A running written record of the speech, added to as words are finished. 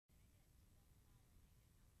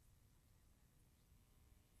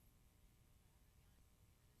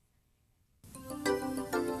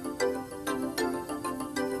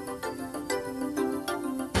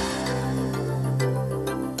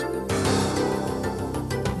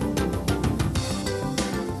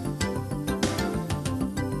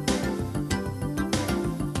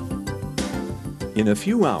In a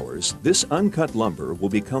few hours, this uncut lumber will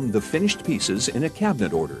become the finished pieces in a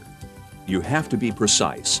cabinet order. You have to be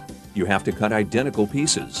precise. You have to cut identical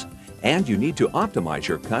pieces. And you need to optimize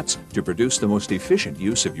your cuts to produce the most efficient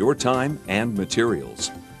use of your time and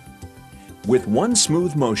materials. With one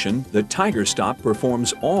smooth motion, the Tiger Stop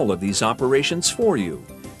performs all of these operations for you,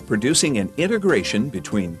 producing an integration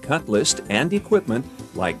between cut list and equipment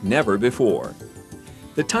like never before.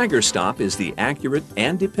 The Tiger Stop is the accurate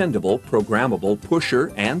and dependable programmable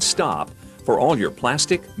pusher and stop for all your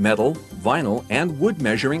plastic, metal, vinyl, and wood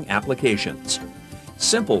measuring applications.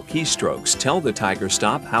 Simple keystrokes tell the Tiger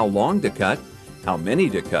Stop how long to cut, how many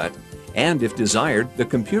to cut, and if desired, the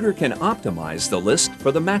computer can optimize the list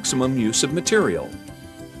for the maximum use of material.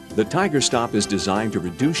 The Tiger Stop is designed to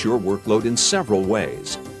reduce your workload in several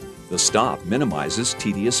ways. The stop minimizes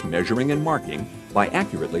tedious measuring and marking by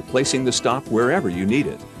accurately placing the stop wherever you need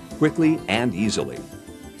it, quickly and easily.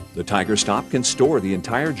 The Tiger Stop can store the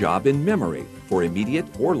entire job in memory for immediate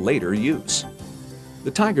or later use.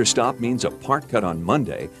 The Tiger Stop means a part cut on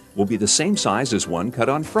Monday will be the same size as one cut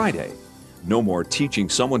on Friday. No more teaching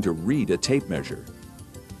someone to read a tape measure.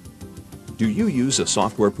 Do you use a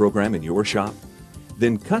software program in your shop?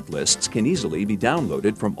 Then cut lists can easily be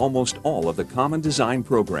downloaded from almost all of the common design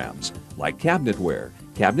programs like Cabinetware,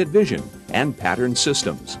 Cabinet Vision, and Pattern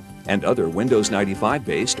Systems, and other Windows 95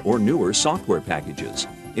 based or newer software packages,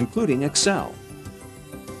 including Excel.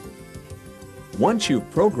 Once you've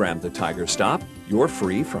programmed the Tiger Stop, you're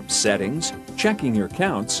free from settings, checking your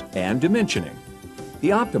counts, and dimensioning. The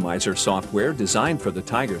Optimizer software designed for the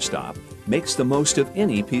Tiger Stop makes the most of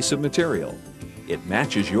any piece of material. It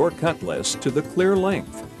matches your cut list to the clear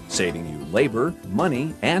length, saving you labor,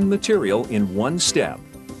 money, and material in one step.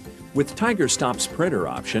 With Tiger Stop's printer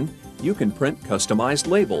option, you can print customized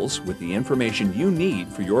labels with the information you need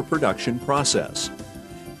for your production process.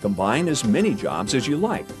 Combine as many jobs as you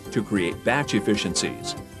like to create batch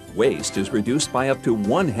efficiencies. Waste is reduced by up to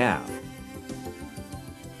 1/2.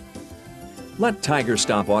 Let Tiger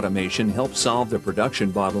Stop automation help solve the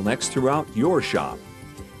production bottlenecks throughout your shop.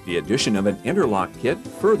 The addition of an interlock kit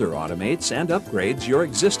further automates and upgrades your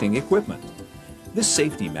existing equipment. This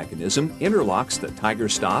safety mechanism interlocks the Tiger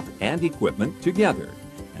Stop and equipment together,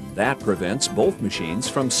 and that prevents both machines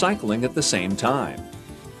from cycling at the same time.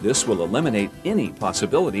 This will eliminate any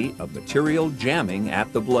possibility of material jamming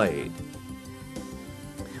at the blade.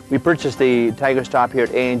 We purchased the Tiger Stop here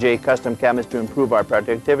at A&J Custom Cabinets to improve our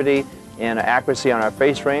productivity and accuracy on our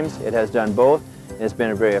face frames. It has done both. It's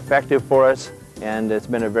been very effective for us, and it's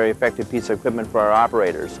been a very effective piece of equipment for our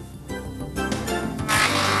operators.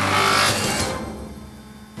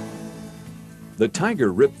 The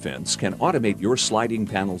Tiger Rip Fence can automate your sliding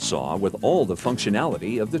panel saw with all the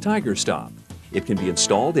functionality of the Tiger Stop. It can be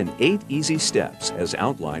installed in 8 easy steps as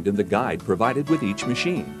outlined in the guide provided with each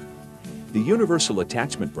machine. The universal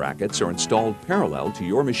attachment brackets are installed parallel to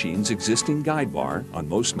your machine's existing guide bar on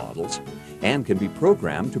most models and can be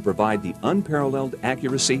programmed to provide the unparalleled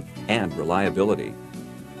accuracy and reliability.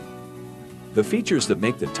 The features that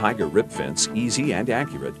make the Tiger Rip Fence easy and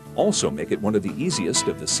accurate also make it one of the easiest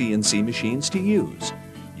of the CNC machines to use.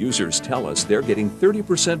 Users tell us they're getting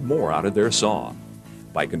 30% more out of their saw.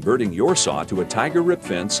 By converting your saw to a Tiger Rip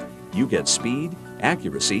Fence, you get speed,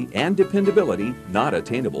 accuracy, and dependability not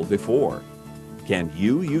attainable before. Can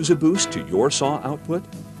you use a boost to your saw output?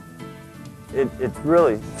 It's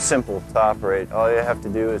really simple to operate. All you have to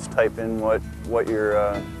do is type in what you're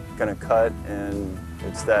going to cut, and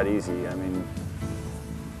it's that easy. I mean,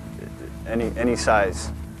 any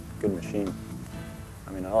size, good machine.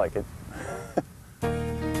 I mean, I like it.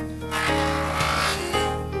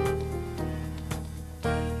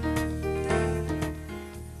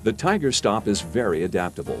 The Tiger Stop is very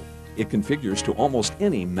adaptable. It configures to almost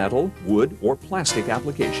any metal, wood, or plastic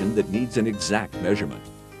application that needs an exact measurement.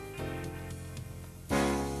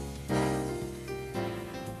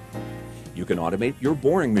 You can automate your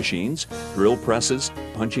boring machines, drill presses,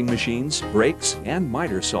 punching machines, brakes, and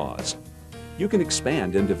miter saws. You can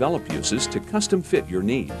expand and develop uses to custom fit your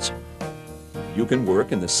needs. You can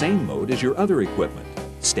work in the same mode as your other equipment: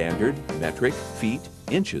 standard, metric, feet,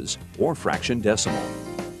 inches, or fraction decimal.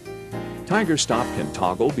 Tiger Stop can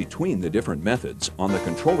toggle between the different methods on the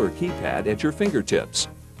controller keypad at your fingertips.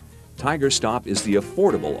 Tiger Stop is the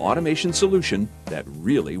affordable automation solution that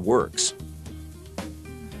really works.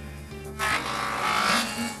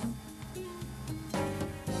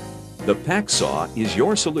 The pack saw is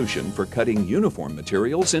your solution for cutting uniform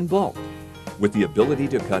materials in bulk. With the ability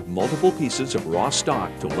to cut multiple pieces of raw stock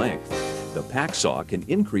to length, the pack saw can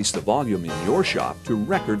increase the volume in your shop to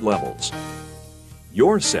record levels.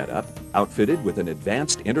 Your setup, outfitted with an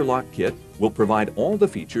advanced interlock kit, will provide all the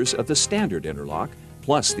features of the standard interlock,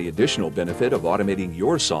 plus the additional benefit of automating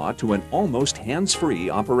your saw to an almost hands-free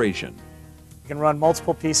operation. You can run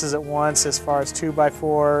multiple pieces at once as far as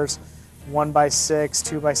 2x4s,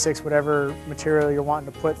 1x6, 2x6, whatever material you're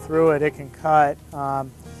wanting to put through it, it can cut.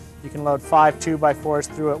 You can load 5 2x4s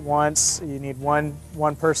through at once. You need one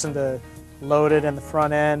person to load it in the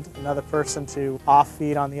front end, another person to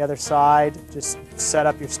off-feed on the other side. Just set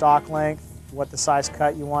up your stock length, what the size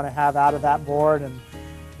cut you want to have out of that board, and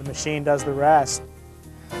the machine does the rest.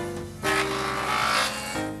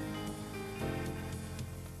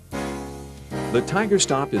 The Tiger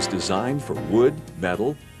Stop is designed for wood,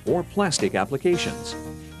 metal, or plastic applications.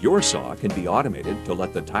 Your saw can be automated to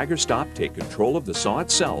let the Tiger Stop take control of the saw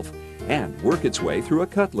itself and work its way through a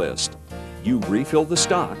cut list. You refill the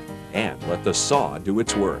stock and let the saw do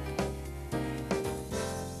its work.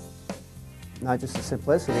 Not just the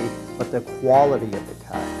simplicity, but the quality of the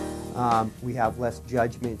cut. We have less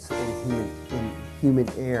judgments in human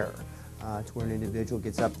error. To where an individual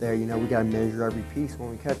gets up there, you know, we got to measure every piece when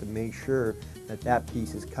we cut to make sure that that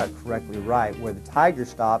piece is cut correctly right. Where the Tiger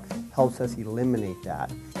Stop helps us eliminate that.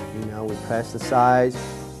 You know, we press the size,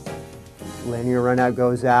 linear runout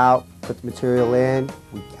goes out, put the material in,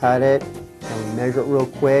 we cut it, and we measure it real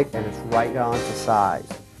quick, and it's right on to size.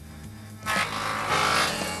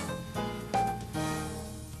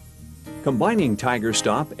 Combining Tiger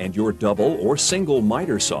Stop and your double or single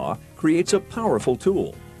miter saw creates a powerful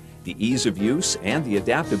tool. The ease of use and the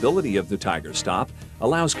adaptability of the Tiger Stop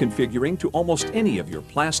allows configuring to almost any of your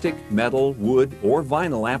plastic, metal, wood, or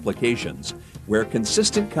vinyl applications where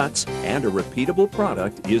consistent cuts and a repeatable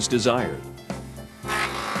product is desired.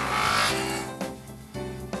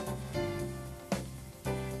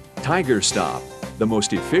 Tiger Stop, the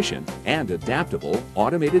most efficient and adaptable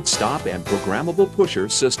automated stop and programmable pusher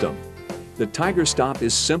system. The Tiger Stop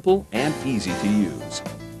is simple and easy to use.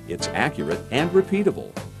 It's accurate and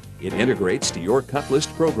repeatable. It integrates to your cut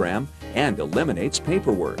list program and eliminates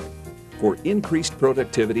paperwork. For increased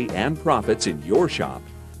productivity and profits in your shop,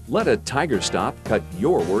 let a Tiger Stop cut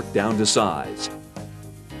your work down to size.